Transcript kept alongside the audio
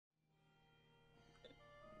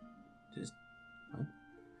Just what?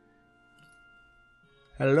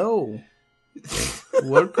 Hello.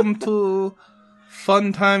 Welcome to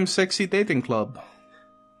Fun Time Sexy Dating Club.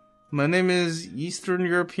 My name is Eastern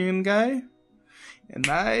European guy, and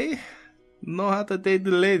I know how to date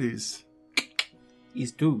the ladies.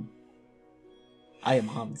 He's two. I am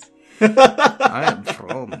Hans. I am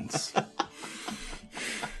Franz.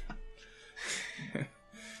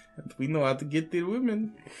 And we know how to get the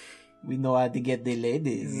women. We know how to get the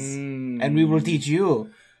ladies. And we will teach you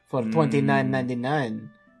for $29.99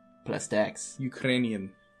 plus tax.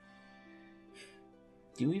 Ukrainian.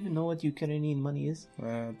 Do you even know what Ukrainian money is?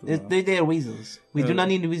 They are weasels. We do not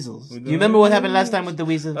need weasels. Do you remember what happened last time with the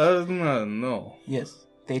weasels? No. Yes.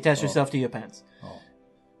 They attach yourself to your pants. Oh.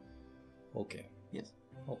 Okay. Yes.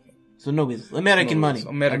 Okay. So no weasels. American money.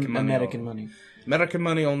 American money. American money. American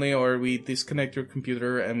money only, or we disconnect your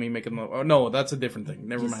computer and we make it. Oh no, that's a different thing.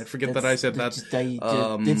 Never mind. Forget that I said that. It's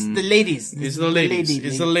the ladies. It's the ladies.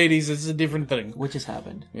 It's the ladies. It's a different thing. What just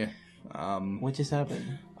happened? Yeah. What just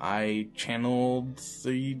happened? I channeled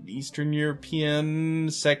the Eastern European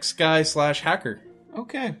sex guy / hacker.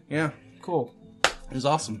 Okay. Yeah. Cool. It was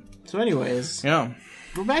awesome. So anyways. Yeah.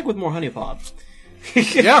 We're back with more HuniePop.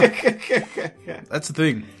 Yeah. That's the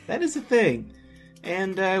thing. That is the thing.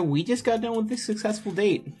 And we just got done with this successful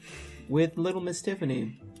date with Little Miss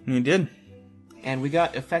Tiffany. We did. And we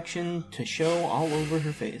got affection to show all over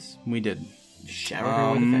her face. We did. Shower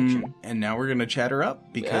her with affection. And now we're gonna chat her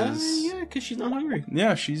up because because she's not hungry.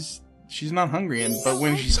 Yeah, she's not hungry, but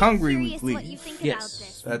when she's hungry, we leave.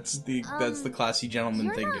 Yes, that's the classy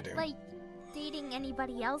gentleman thing to do. Like dating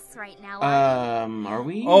anybody else right now. Are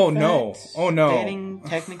we? Oh no! Dating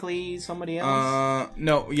technically somebody else?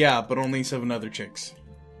 No, yeah, but only 7 other chicks.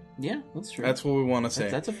 Yeah, that's true. That's what we want to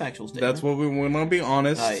say. That's a factual statement. That's what we want to be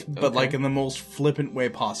honest, but like in the most flippant way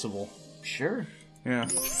possible. Sure. Yeah.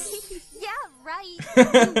 Yeah, right.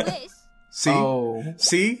 You wish. See? Oh.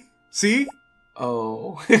 See?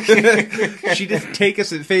 Oh. She didn't take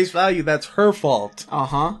us at face value. That's her fault.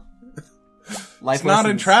 Uh-huh. It's not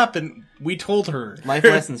entrapping. We told her. Life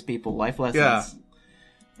lessons, people. Life lessons. Yeah.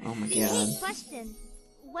 Oh my god. Question.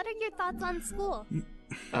 What are your thoughts on school?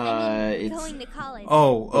 It's going to college.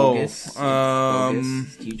 bogus. It's bogus.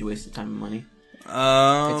 It's a huge waste of time and money.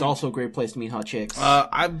 It's also a great place to meet hot chicks.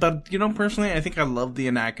 But personally, I think I love the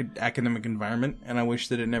academic environment, and I wish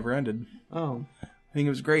that it never ended. Oh. I think it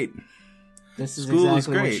was great. This is School exactly is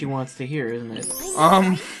great. what she wants to hear, isn't it?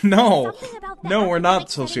 No. No, we're not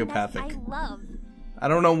sociopathic. I love. I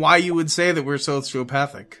don't know why you would say that we're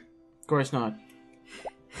sociopathic. Of course not.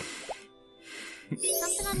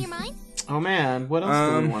 Something on your mind? Oh man, what else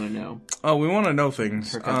do we want to know? Oh, we want to know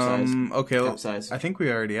things. Her cup size. Okay, cup size. I think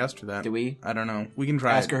we already asked her that. Did we? I don't know. We can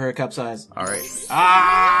try. Ask her cup size. All right.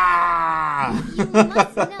 Ah! You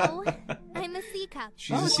must know. I'm a C cup.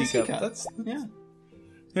 She's a C cup. That's yeah.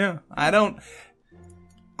 Yeah. I don't.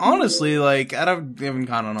 Honestly, I haven't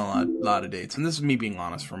gone on a lot of dates, and this is me being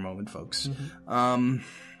honest for a moment, folks. Mm-hmm.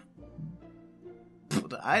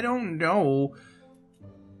 But I don't know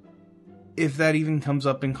if that even comes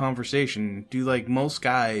up in conversation. Do most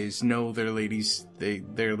guys know their ladies'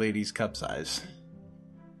 cup size?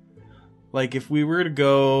 If we were to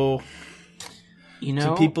go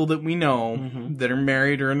to people that we know that are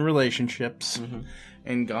married or in relationships,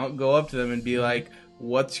 and go up to them and be like,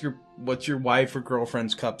 "What's your wife or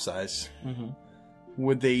girlfriend's cup size?"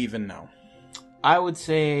 Would they even know? I would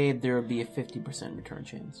say there would be a 50% return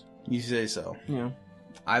chance. You say so? Yeah.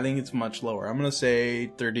 I think it's much lower. I'm gonna say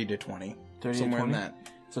 30 to 20. 30 somewhere to 20? in that.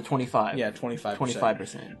 So 25. Yeah, 25%.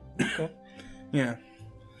 25%. Okay. Yeah.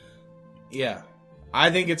 Yeah. I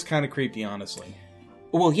think it's kind of creepy, honestly.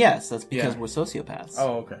 Well, yes, that's because we're sociopaths.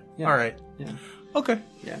 Oh, okay. Yeah. All right. Yeah. Okay.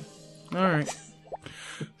 Yeah. All right.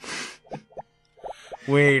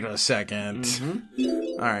 Wait a second.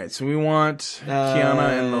 All right, so we want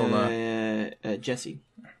Kiana and Lola. Jessie.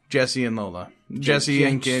 Jessie and Lola. Jessie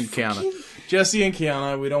and Kiana. Jessie and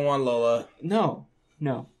Kiana. We don't want Lola. No.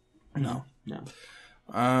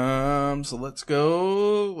 So let's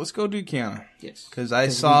go do Kiana. Yes. Because I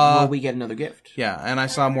saw... we get another gift. Yeah, and I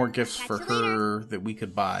saw more gifts for her that we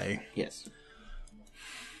could buy. Yes.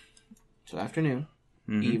 So afternoon.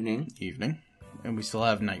 Evening. And we still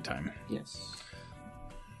have nighttime. Yes.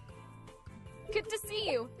 Good to see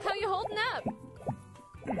you. How you holding up?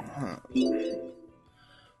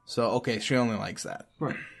 So, okay, she only likes that.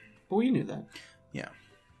 Right. But we knew that. Yeah.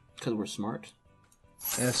 Because we're smart.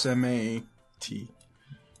 S-M-A-T.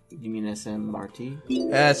 You mean S-M-R-T?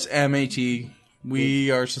 S-M-A-T.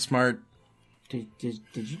 We are so smart. Did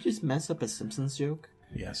you just mess up a Simpsons joke?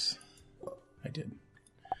 Yes. I did.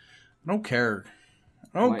 I don't care.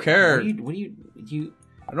 I don't care. What do you?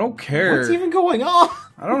 I don't care. What's even going on?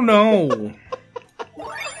 I don't know.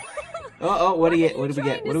 Oh, what do we get? What do we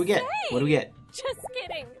get? What do we get? Just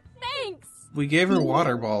kidding. Thanks. We gave her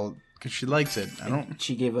water ball because she likes it. I don't.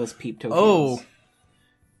 She gave us peep tokens. Oh,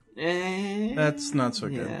 Eh, that's not so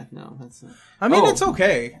good. Yeah, no, that's not. I mean, it's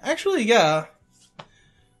okay. Actually, yeah.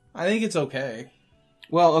 I think it's okay.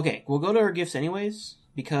 Well, okay, we'll go to our gifts anyways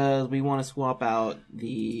because we want to swap out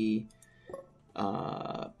the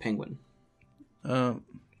penguin,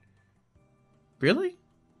 Really?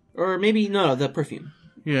 or maybe no, the perfume.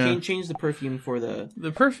 Yeah. Change the perfume for the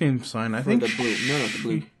perfume sign. I think the blue. No,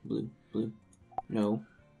 the blue. No,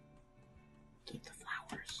 the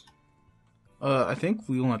flowers. I think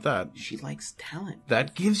we want that. She likes talent,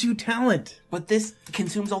 That gives you talent. but this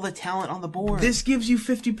consumes all the talent on the board. This gives you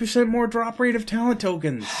 50% more drop rate of talent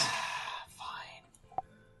tokens. Fine.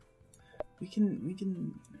 We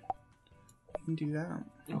can do that.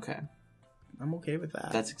 Okay, I'm okay with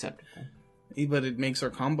that. that's acceptable. But it makes our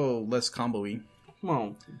combo less combo-y,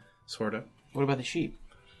 Well, sorta. what about the sheep?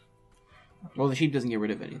 Well, the sheep doesn't get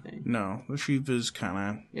rid of anything. No, the sheep is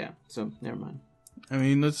kind of. Yeah, so never mind. I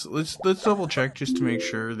mean, let's double check just to make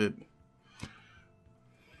sure that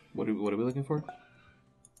What are we looking for?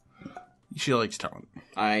 she likes talent.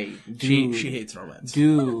 Dude, She hates romance.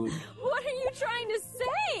 Dude. What are you trying to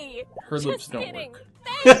say? Her Just lips don't kidding. work.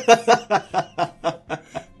 Thanks.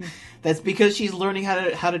 That's because she's learning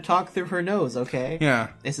how to talk through her nose. Okay. Yeah,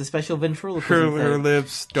 It's a special ventriloquism her thing.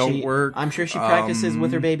 lips don't work. I'm sure she practices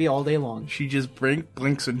with her baby all day long. She just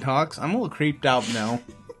blinks and talks. I'm a little creeped out now.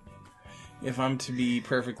 If I'm to be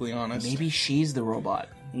perfectly honest. Maybe she's the robot.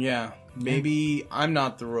 Yeah, maybe I'm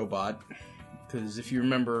not the robot. Because if you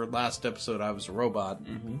remember last episode, I was a robot.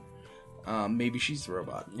 Mm-hmm. Maybe she's the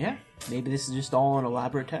robot. Yeah. Maybe this is just all an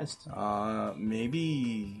elaborate test.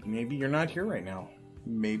 Maybe you're not here right now.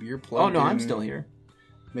 Maybe you're plugged. Oh no, in, I'm still here.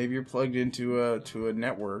 Maybe you're plugged into a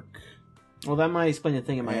network. Well, that might explain the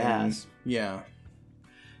thing in my and- ass. Yeah.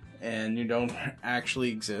 And you don't actually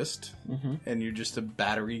exist, Mm-hmm. and you're just a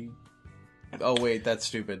battery. Oh wait, that's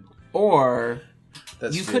stupid. Or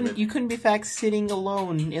That's you stupid. couldn't be fact sitting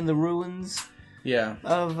alone in the ruins Yeah.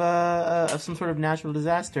 of some sort of natural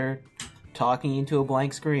disaster, talking into a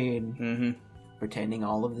blank screen, Mm-hmm. pretending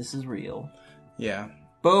all of this is real. Yeah.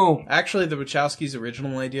 Boom. Actually, the Wachowskis'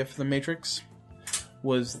 original idea for the Matrix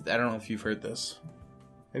was, I don't know if you've heard this.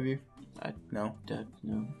 Have you? No.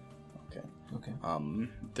 No. Okay. Okay.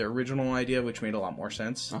 Their original idea, which made a lot more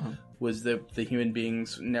sense, Uh-huh. was that the human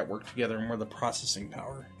beings network together and were the processing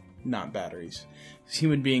power, not batteries. 'Cause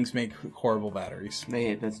human beings make horrible batteries.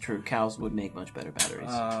 That's true. Cows would make much better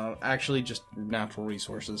batteries. Actually, just natural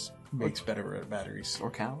resources makes better batteries.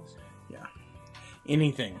 Or cows. Yeah.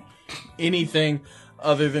 Anything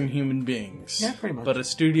other than human beings. Yeah, pretty much. But a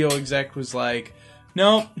studio exec was like,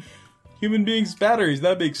 nope, human beings, batteries,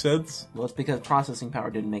 that makes sense. Well, it's because processing power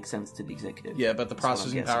didn't make sense to the executive. Yeah, but the That's what I'm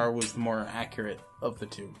processing guessing. power was the more accurate of the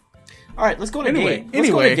two. All right, let's go on a Anyway, date. Let's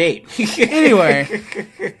go on a date. Anyway.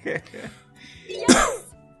 Yes!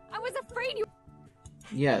 I was afraid you...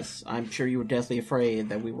 Yes, I'm sure you were deathly afraid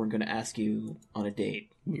that we weren't going to ask you on a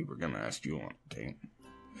date. We were going to ask you on a date.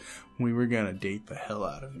 We were going to date the hell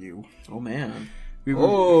out of you. Oh, man. We were,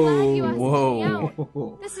 Glad you asked me Whoa.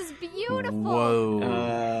 out. This is beautiful.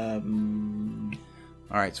 Whoa.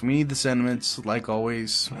 Alright, so we need the sentiments, like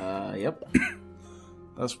always. Yep.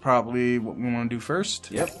 That's probably what we want to do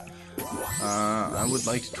first. Yep. I would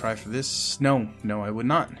like to try for this. No, I would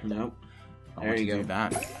not. Nope. I There want you to go. do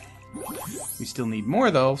that. We still need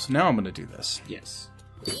more though, so now I'm going to do this. Yes.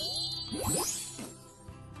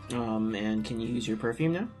 And can you use your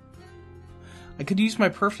perfume now? I could use my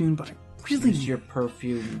perfume, but I really, Use your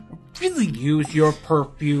perfume. really Use your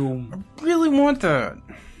perfume. want that.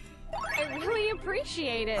 I really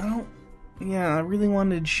appreciate it. I don't. Yeah, I really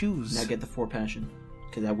wanted shoes. Now get the 4 passion,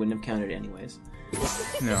 because that wouldn't have counted anyways.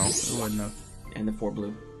 No, it wouldn't have. And the 4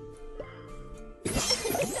 blue.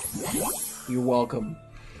 You're welcome.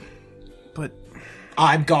 But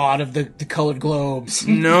I'm god of the colored globes.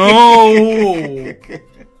 no,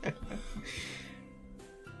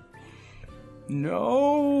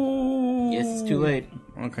 no. Yes, it's too late.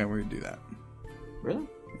 Okay, we're gonna do that. Really?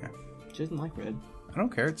 Yeah. She doesn't like red. I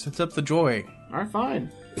don't care. It sets up the joy. Alright,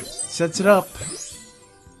 fine. Sets it up.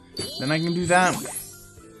 Then I can do that.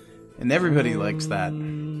 And everybody likes that. You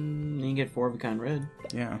can get 4 of a kind red.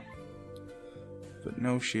 Yeah. But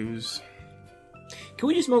no shoes. Can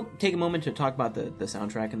we just take a moment to talk about the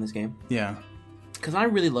soundtrack in this game? Yeah. Because I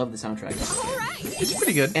really love the soundtrack. All right. It's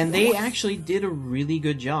pretty good. And they actually did a really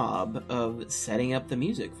good job of setting up the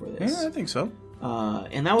music for this. Yeah, I think so.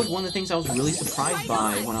 And that was one of the things I was really surprised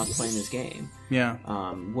by when I was playing this game. Yeah.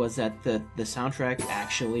 Was that the soundtrack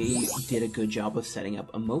actually did a good job of setting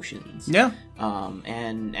up emotions. Yeah.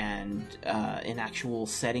 And an actual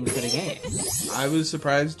setting for the game. I was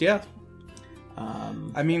surprised, yeah.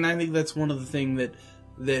 I mean, I think that's one of the things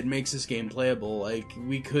that makes this game playable. Like,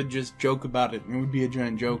 we could just joke about it, and it would be a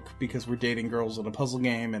giant joke because we're dating girls in a puzzle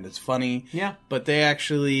game, and it's funny. Yeah. But they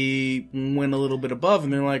actually went a little bit above,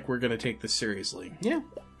 and they're like, we're going to take this seriously. Yeah.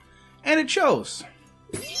 And it shows.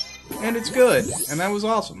 And it's good. And that was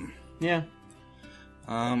awesome. Yeah.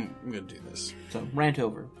 I'm going to do this. So, rant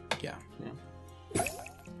over. Yeah.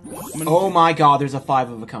 Oh my god, there's a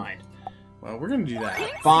 5 of a kind. Well, we're going to do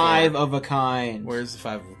that. 5 of a kind. Where's the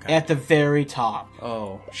 5 of a kind? At the very top.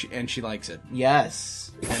 Oh, she likes it.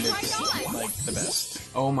 Yes. And it's, like, the best.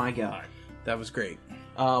 Oh my god. That was great.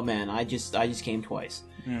 Oh man, I just came twice.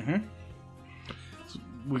 Mm-hmm.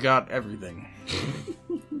 We got everything.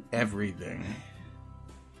 Everything.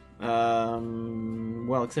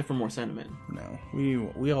 Well, except for more sentiment. No,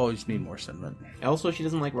 we always need more sentiment. Also, she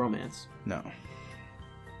doesn't like romance. No.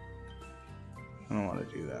 I don't want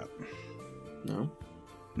to do that. No?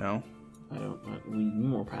 No? I don't. We need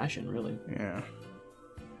more passion, really. Yeah.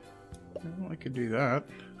 Well, I could do that.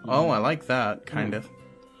 Oh, I like that. Kind of.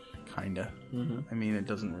 Kinda. Mm-hmm. I mean, it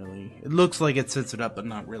doesn't really... It looks like it sets it up, but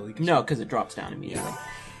not really. No, because it drops down immediately.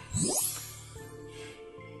 Yeah.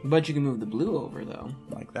 But you can move the blue over, though.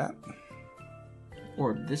 Like that?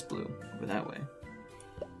 Or this blue, over that way.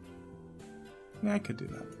 Yeah, I could do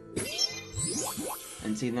that.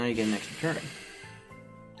 And see, now you get an extra turn.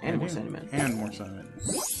 And more do. sentiment. And more sentiment.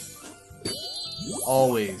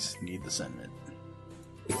 Always need the sentiment.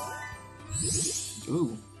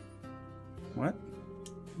 Ooh. What?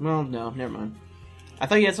 Well, no, never mind. I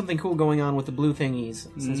thought you had something cool going on with the blue thingies,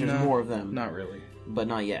 since No, there's more of them. Not really. But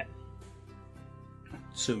not yet.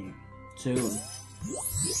 Soon. Soon.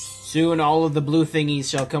 Soon all of the blue thingies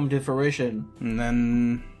shall come to fruition. And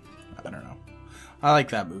then... I don't know. I like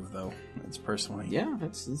that move, though. It's personally... Yeah,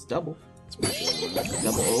 it's double. It's my favorite.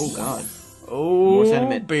 Double, oh god. Oh, More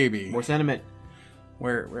sentiment. baby. More sentiment.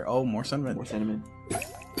 Where? Oh, more sentiment. More sentiment.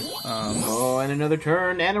 Oh, and another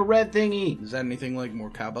turn, and a red thingy! Is that anything like more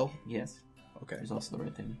cowbell? Yes. Okay. There's also the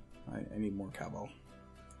red thingy. I need more cowbell.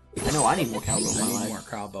 I know I need more cowbell in I my need life. more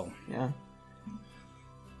cowbell. Yeah.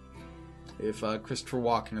 If Christopher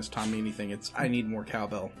Walken has taught me anything, it's I need more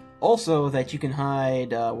cowbell. Also, that you can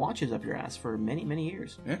hide watches up your ass for many, many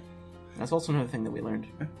years. Yeah. That's also another thing that we learned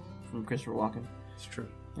from Christopher Walken. It's true.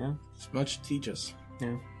 Yeah. It's much to teach us.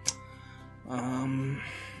 Yeah.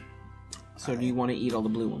 So do you want to eat all the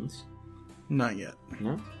blue ones? Not yet.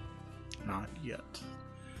 No? Not yet.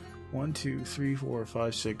 1, 2, 3, 4,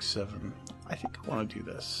 5, 6, 7. I think I want to do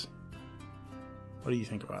this. What do you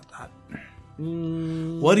think about that?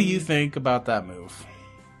 What do you think about that move?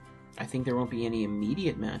 I think there won't be any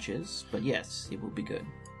immediate matches, but yes, it will be good.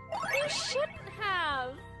 You shouldn't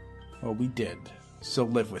have. Well, we did. So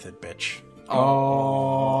live with it, bitch.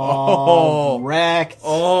 Oh, wrecked.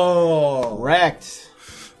 Oh. Wrecked.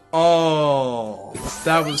 Oh.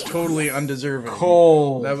 That was totally undeserving.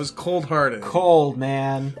 Cold. That was cold-hearted. Cold,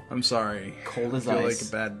 man. I'm sorry. Cold as I feel ice. like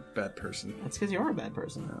a bad person. That's because you are a bad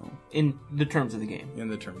person. No. In the terms of the game. In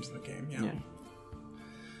the terms of the game, yeah. Yeah.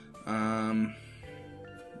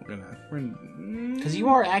 We're gonna... Because you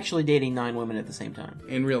are actually dating 9 women at the same time.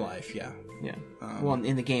 In real life, yeah. Yeah. Well,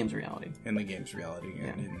 in the game's reality. In the game's reality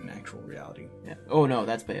and Yeah. in actual reality. Yeah. Oh, no,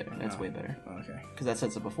 that's better. That's way better. Okay. Because that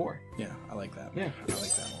sets up before. Yeah, I like that. Yeah. I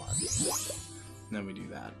like that a lot. And then we do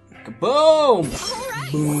that.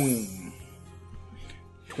 Kaboom! Boom!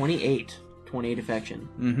 28. 28 affection.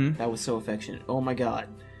 Mm-hmm. That was so affectionate. Oh my god.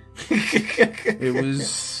 It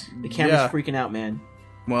was... The camera's yeah. freaking out, man.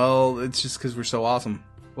 Well, it's just because we're so awesome.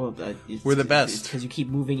 Well, We're the best. It's because you keep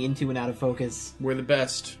moving into and out of focus. We're the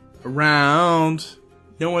best. Around.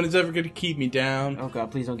 No one is ever going to keep me down. Oh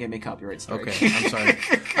god, please don't get me a copyright strike. Okay,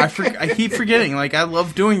 I'm sorry. I keep forgetting. Like, I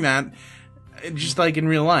love doing that. Just like in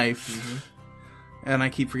real life. Mm-hmm. And I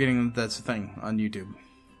keep forgetting that that's a thing on YouTube.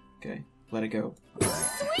 Okay, let it go.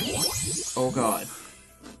 Oh god.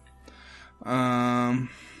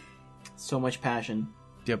 So much passion.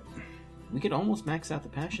 Yep. We could almost max out the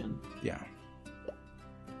passion. Yeah.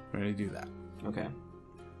 We're going to do that. Okay.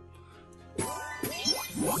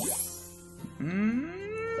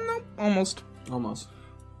 Nope. Almost. Almost.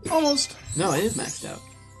 Almost. No, it is maxed out.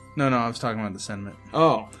 No, I was talking about the sentiment.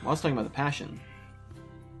 Oh, I was talking about the passion.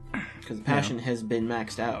 Because the passion has been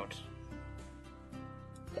maxed out.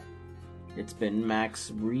 It's been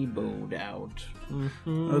max reboed out.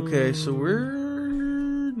 Mm-hmm. Okay, so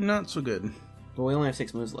we're not so good. But we only have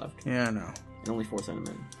 6 moves left. Yeah, I know. And only 4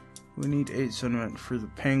 sentiment. We need 8 sentiment for the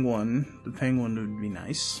penguin. The penguin would be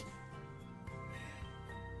nice.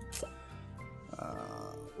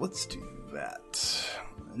 Let's do that.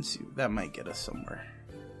 Let's see. That might get us somewhere.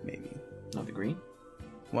 Maybe. Not the green?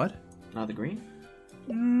 What? Not the green?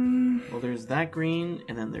 Well, there's that green,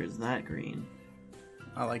 and then there's that green.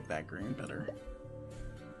 I like that green better.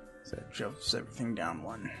 So that shoves everything down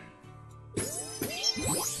 1.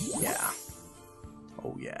 Yeah.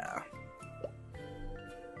 Oh, yeah.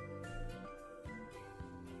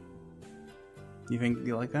 You think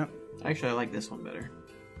you like that? Actually, I like this one better.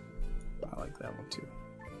 I like that one too.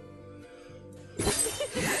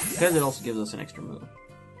 Because it also gives us an extra move.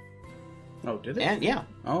 Oh, did it? And, yeah.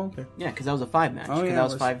 Oh, okay. Yeah, because that was a 5 match. Oh, Because yeah, that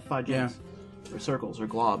was it was- 5 gems. Or circles, or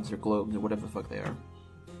globs, or globes, or whatever the fuck they are.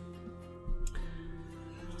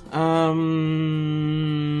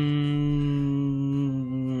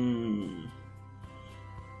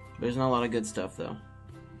 There's not a lot of good stuff, though.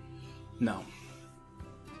 No.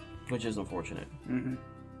 Which is unfortunate. Mm-hmm.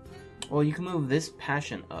 Well, you can move this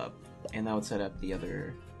passion up, and that would set up the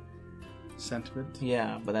other... Sentiment?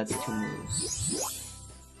 Yeah, but that's 2 moves.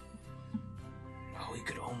 Oh, you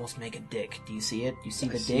could almost make a dick. Do you see it? You see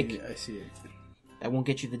the dick? I see it. That won't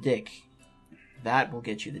get you the dick. That will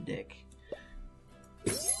get you the dick.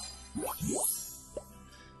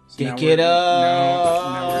 Dick it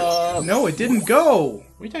up! No, it didn't go!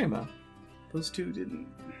 What are you talking about? Those 2 didn't.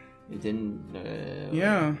 It didn't...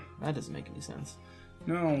 Yeah. That doesn't make any sense.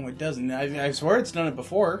 No, it doesn't. I swear it's done it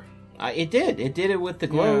before. It did. It did it with the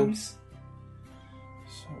globes.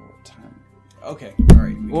 So, what time? Okay,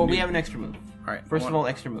 alright. Well, we have an extra move. Alright. First of all,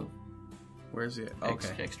 extra move. Where's it? Okay.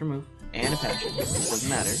 Extra move. And a passion. It doesn't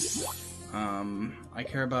matter. I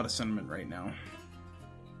care about a sentiment right now.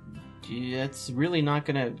 It's really not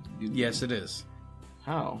gonna... Yes, it is.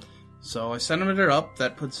 How? So I sentiment it up.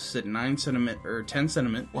 That puts us at 9 sentiment, or 10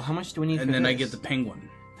 sentiment. Well, how much do we need for And then I this? get the penguin.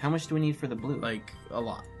 How much do we need for the blue? Like, a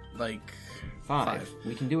lot. Like... 5.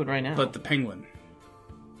 We can do it right now. But the penguin.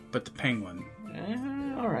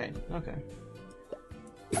 Alright, okay.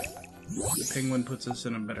 The penguin puts us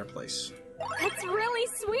in a better place. That's really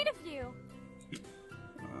sweet of you.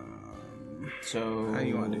 So... How do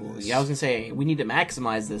you want to do this? Yeah, I was gonna say, we need to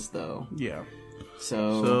maximize this, though. Yeah.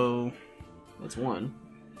 So that's 1.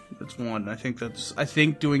 That's 1. I think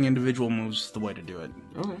doing individual moves is the way to do it.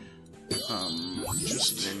 Okay.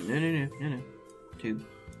 Just... No. 2.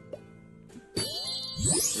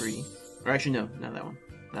 3. Or actually, no, not that one.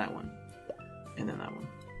 That one. And then that one.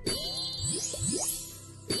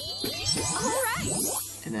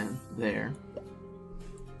 Alright. And then there.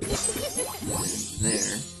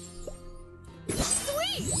 There.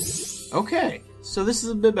 Sweet. Okay, so this is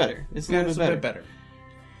a bit better. It's a little bit better.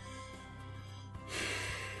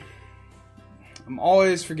 I'm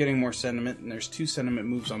always forgetting more sentiment, and there's 2 sentiment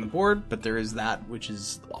moves on the board, but there is that, which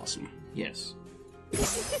is awesome. Yes.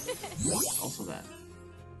 Also that.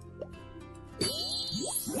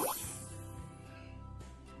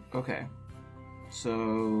 Okay.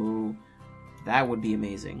 So that would be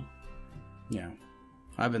amazing. Yeah.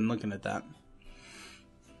 I've been looking at that.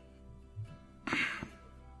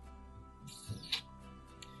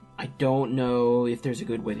 I don't know if there's a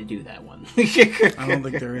good way to do that one. I don't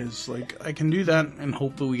think there is. Like, I can do that and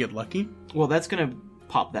hope that we get lucky. Well, that's gonna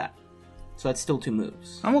pop that. So that's still 2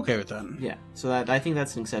 moves. I'm okay with that. Yeah. So that I think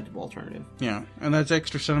that's an acceptable alternative. Yeah. And that's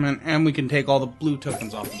extra sentiment, and we can take all the blue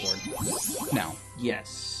tokens off the board. Now.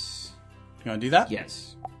 Yes. You want to do that?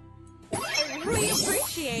 Yes. I really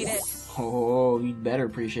appreciate it. Oh, you'd better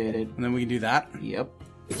appreciate it. And then we can do that? Yep.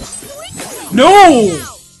 No!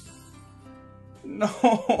 No!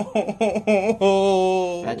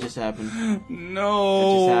 That just happened.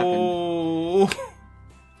 No! That just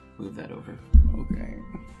Move that over. Okay.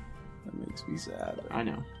 That makes me sad. I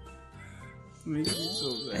know. That makes me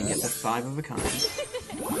so sad. And get the 5 of a kind.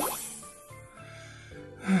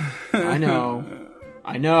 I know.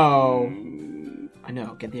 I know.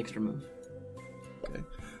 Get the extra move. Okay.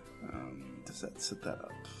 Does that set that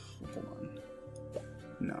up? Hold on.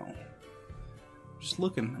 No. Just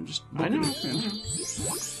looking. I'm just looking. I know.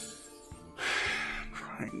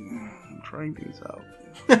 I'm trying things out.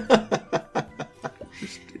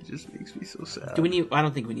 It just makes me so sad. Do we need? I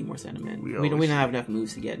don't think we need more sentiment. We don't have enough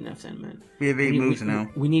moves to get enough sentiment. We have 8 moves now.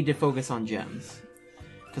 We need to focus on gems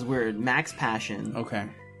because we're at max passion. Okay.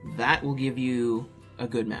 That will give you a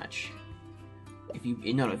good match. If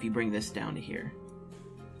you bring this down to here,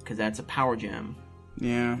 because that's a power gem.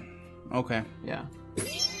 Yeah. Okay. Yeah.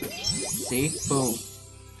 See? Boom.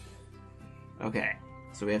 Okay.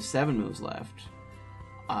 So we have 7 moves left.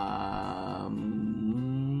 I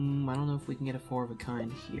don't know if we can get a 4 of a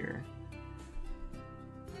kind here.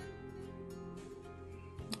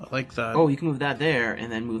 I like that. Oh, you can move that there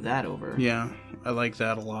and then move that over. Yeah, I like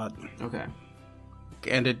that a lot. Okay.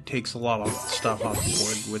 And it takes a lot of stuff off the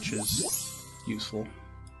board, which is useful.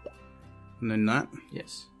 And then that.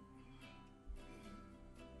 Yes.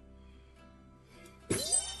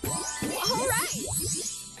 Alright!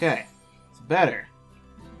 Okay. It's better.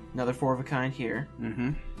 Another 4 of a kind here.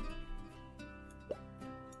 Mm-hmm.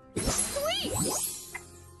 Sweet!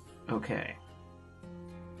 Okay.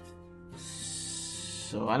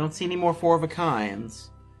 So I don't see any more 4 of a kinds.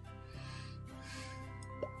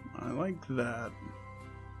 I like that.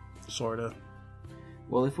 Sorta.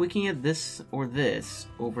 Well, if we can get this or this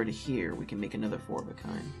over to here, we can make another 4 of a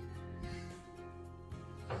kind.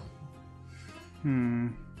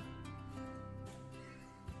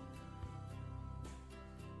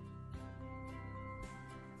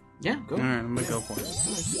 Yeah, go. Alright, I'm gonna go for it.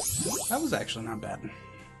 That was actually not bad.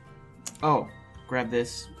 Oh, grab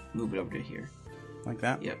this, move it over to here. Like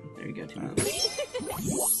that? Yep, there you go. 2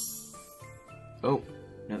 moves. Oh,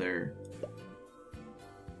 another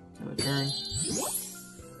turn.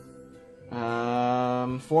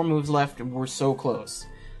 4 moves left, and we're so close.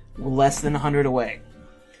 We're less than 100 away.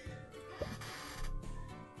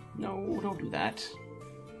 No, don't do that.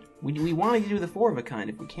 We want to do the 4 of a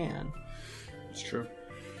kind if we can. It's true.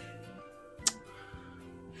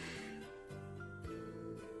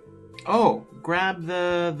 Oh, grab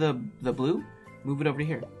the blue, move it over to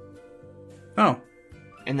here. Oh.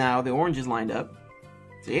 And now the orange is lined up.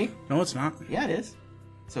 See? No, it's not. Yeah, it is.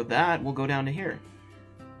 So that will go down to here.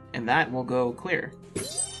 And that will go clear.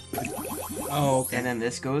 Oh, okay. And then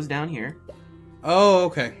this goes down here. Oh,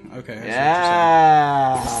 okay. Okay. I see what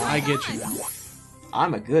Yeah! you're saying. I get you now.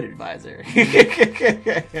 I'm a good advisor.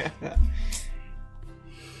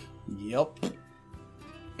 Yep.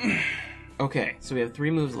 Okay, so we have 3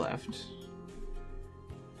 moves left.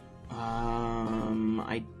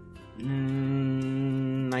 I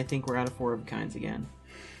think we're out of 4 of kinds again.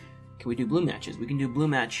 Can we do blue matches? We can do blue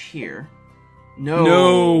match here. No.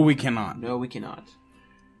 No, we cannot. No, we cannot.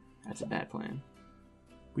 That's a bad plan.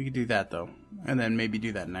 We could do that, though. And then maybe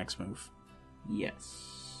do that next move.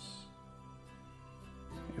 Yes.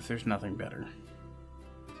 If there's nothing better.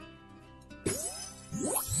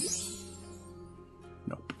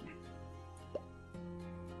 Nope.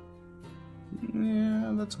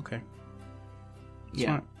 Yeah, that's okay. It's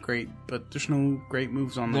Yeah. not great, but there's no great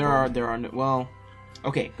moves on the There board. are no, well,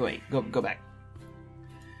 okay, go back.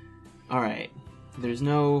 All right. There's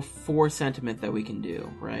no 4 sentiment that we can do,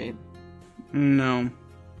 right? No.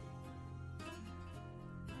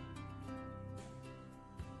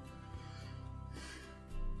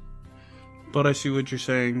 But I see what you're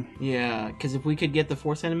saying. Yeah, because if we could get the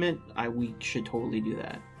 4 sentiment, we should totally do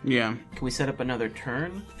that. Yeah. Can we set up another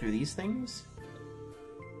turn through these things?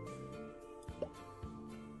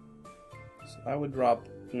 So I would drop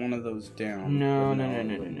one of those down. No.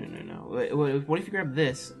 What if you grab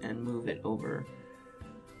this and move it over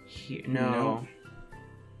here? No.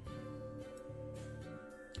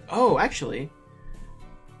 Oh, actually.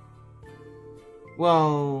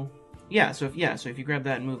 Well, yeah. So if you grab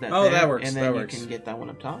that and move that, Oh, there, that works, and then that you works. can get that one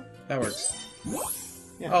up top. That works.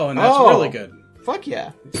 Yeah. Oh, and that's really good. Fuck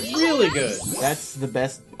yeah! Really good. That's the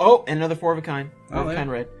best. Oh, and another 4 of a kind. 4 of a yeah.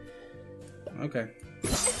 kind red. Okay.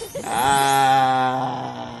 Ah.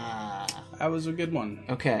 That was a good one.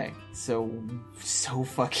 Okay, so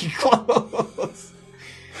fucking close.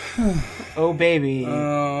 Oh baby,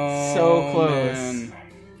 Oh, so close. man.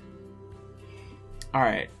 All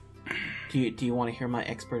right. Do you want to hear my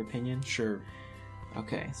expert opinion? Sure.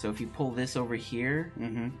 Okay, so if you pull this over here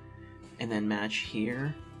Mm-hmm. and then match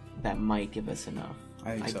here, that might give us enough.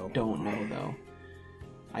 I think so. I don't know though.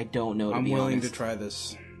 I don't know. I'm be willing honest. to try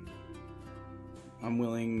this. I'm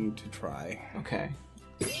willing to try. Okay.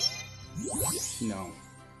 No.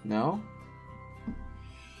 No?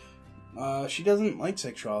 She doesn't like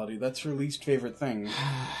sexuality. That's her least favorite thing.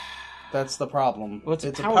 That's the problem. Well, it's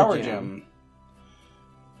a power power gem. gem.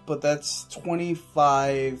 But that's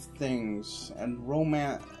 25 things. And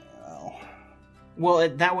romance... Oh. Well,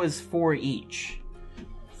 that was 4 each.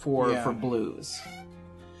 For Yeah. blues.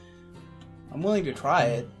 I'm willing to try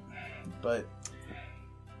it, but...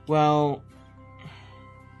 Well...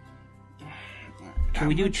 Can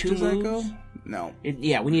we do much 2 does that moves? go? No.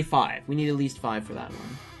 Yeah, we need 5. We need at least 5 for that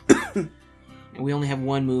one. And we only have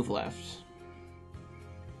 1 move left.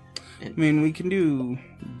 I mean, we can do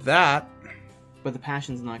that. But the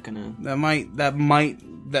passion's not gonna... That might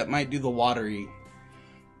do the watery. You see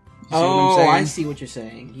what I'm Oh, saying? I see what you're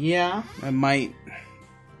saying. Yeah. That might...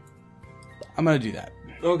 I'm gonna do that.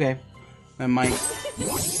 Okay. That might...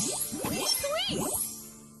 Sweet!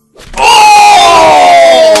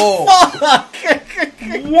 Oh!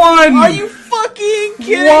 1! Are you fucking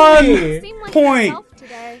kidding One. me? Seem like Point. yourself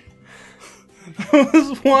today. That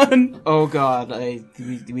was 1. Oh god, we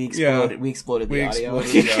exploded. Yeah. We exploded the We audio.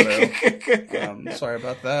 exploded the audio. Sorry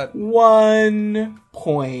about that. 1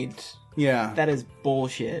 point. Yeah. That is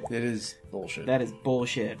bullshit. It is bullshit. That is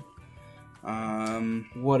bullshit.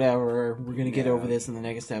 Whatever. We're gonna get over this in the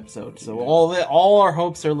next episode. So all our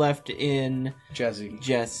hopes are left in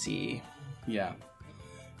Jessie. Yeah.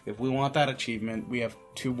 If we want that achievement, we have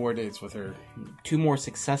 2 more dates with her. 2 more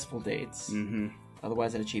successful dates. Mm-hmm.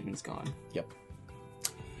 Otherwise, that achievement's gone. Yep.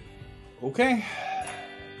 Okay.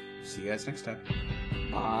 See you guys next time.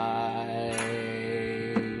 Bye.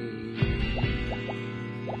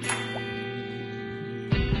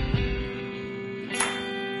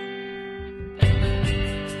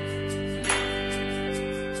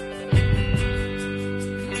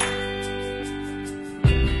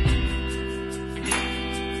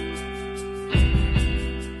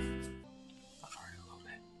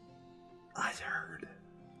 I heard.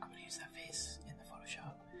 I'm gonna use that face in the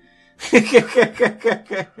Photoshop.